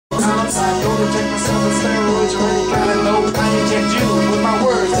words. I don't inject myself with steroids or any kind of dope. I inject you with my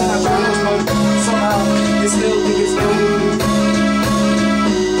words, and I try to smoke. Somehow, you still think it's dope.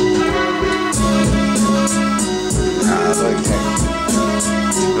 Nah, it's okay.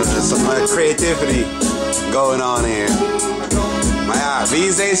 There's some creativity going on here. Maar ja, wie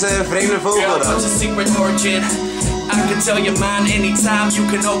is deze vreemde vogel dan? What's a secret origin? I can tell your mind anytime. You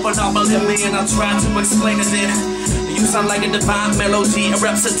can open up a limb and I'll try to explain it then. You sound like a divine melody, a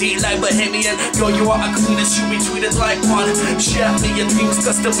rhapsody like Bohemian. Yo, you are a cleanest, you be treated like one. Share me your dreams,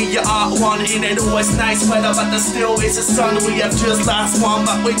 custom me your art one. It ain't always nice weather, but there still is a sun. We have just lost one,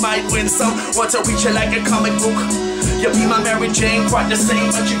 but we might win some. Want to reach it like a comic book. You be my Mary Jane, quite the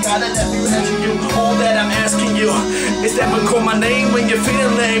same, but you gotta let me answer you. All that I'm asking you is that we call my name when you're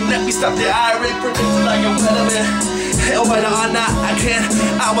feeling lame. Let me stop the irate, predicting like a weatherman. Hell, whether or not I can,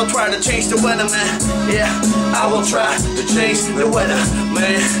 I will try to change the weather, man. Yeah, I will try to change the weather,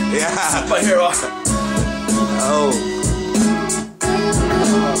 man. Yeah. Superhero. Oh.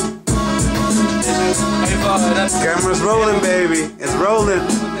 Camera's rolling, baby. It's rolling.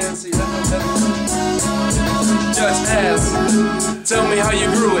 Judge asked, tell me how you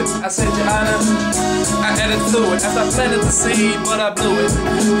grew it. I said, Your Honor, I added fluid after I planted the seed, but I blew it.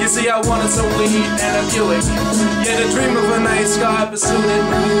 You see, I wanted some weed and a Buick. Yeah, the dream of a nice car, I pursued it.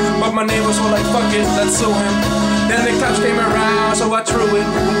 But my neighbors were like, fuck it, let's sue him. Then the cops came around, so I threw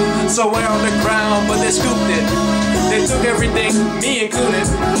it. Somewhere on the ground, but they scooped it. They took everything, me included.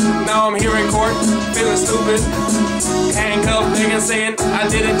 Now I'm here in court, feeling stupid. Handcuffed, nigga saying I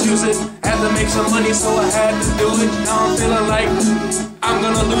didn't choose it. Had to make some money, so I had to do it. Now I'm feeling like I'm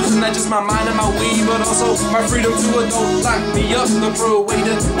gonna lose not just my mind and my weed, but also my freedom to it. Don't lock me up, don't throw away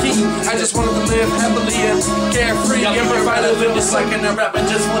the key. I just wanted to live happily and carefree and provide a little second and rapping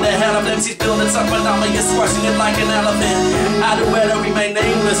just for the hell of them. She's building something up and you're squashing it like an elephant. I'd rather remain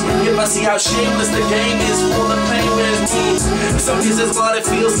nameless if I see how shameless the game is, full of pain with his knees. So this is what it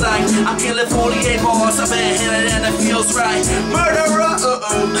feels like. I'm killing 48 bars, I've been hitting and it feels right. Murderer,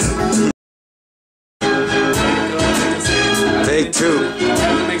 Take two. I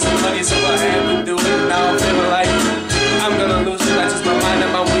had to make some money, so I had to do it. Now I'm feeling like I'm gonna lose it. Not just my mind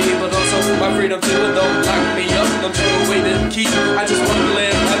and my weed, but also my freedom to it. Don't lock me up, don't throw away the key. I just want to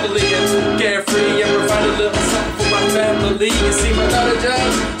live happily and carefree and provide a little something for my family. You see, my daughter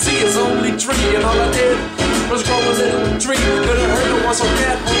Judge, see, it's only tree, and all I did was grow a little tree. Couldn't hurt no one, so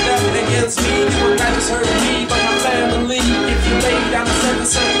can't hold that against me. You would not just hurt me, but my family. If you lay down the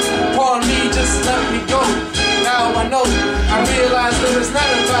sentence upon me, just let me go. Now I know, I realize there is not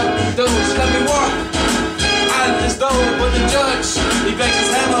about those. Let me walk out of this door, but the judge, he bangs his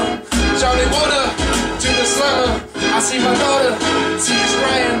hammer, shouting water to the slumber. I see my daughter, she is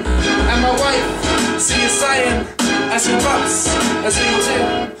crying, and my wife, she is sighing, as she drops, as he was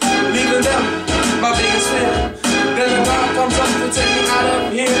here, leaving them, my biggest fear. Then the God comes up to take me out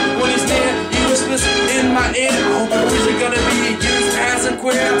of here. When he's near, he whispers in my ear, I hope the words are gonna be used as a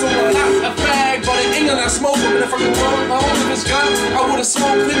queer. I told him not a fag, but in England I smoke him. And if I could throw my hold of his gun, I would've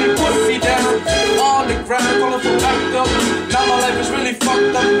smoked him and put me down on the ground, calling for backup. Now my life is really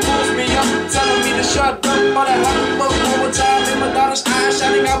fucked up, pulls me up, telling me to shut up. But I haven't looked one more time in my daughter's eyes,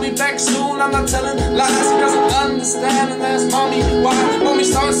 shining, I'll be back soon. I'm not telling lies, he doesn't understand. And that's mommy, why? Mommy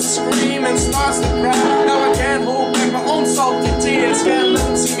starts to scream and starts to cry. Now I can't hold back my own salty tears. Can't let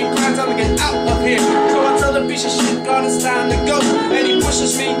him see me cry, time to get out of here. So I tell the piece of shit God it's time to go. And he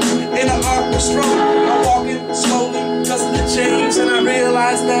pushes me in an awkward stroke. I'm walking slowly because of the change, and I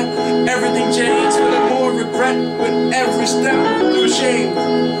realize that everything changed. Feeling more regret with every step, through shame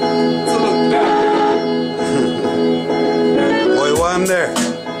to look back. Boy Wonder,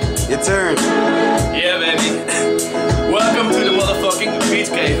 your turn. yeah, baby. Welcome to the motherfucking beach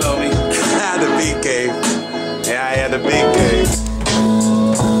cave, homie. The beat cave. Yeah, the beat cave.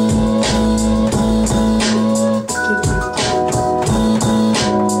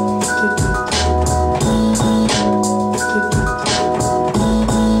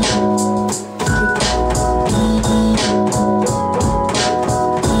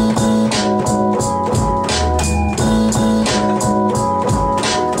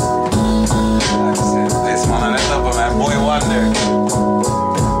 This one on that up, man. Boy Wonder.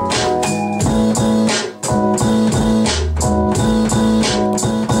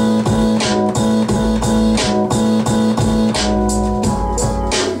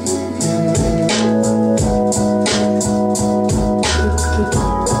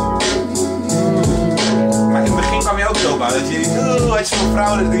 Dat je, had je zo'n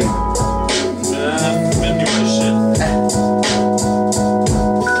vrouw dat ding. met nieuwe shit.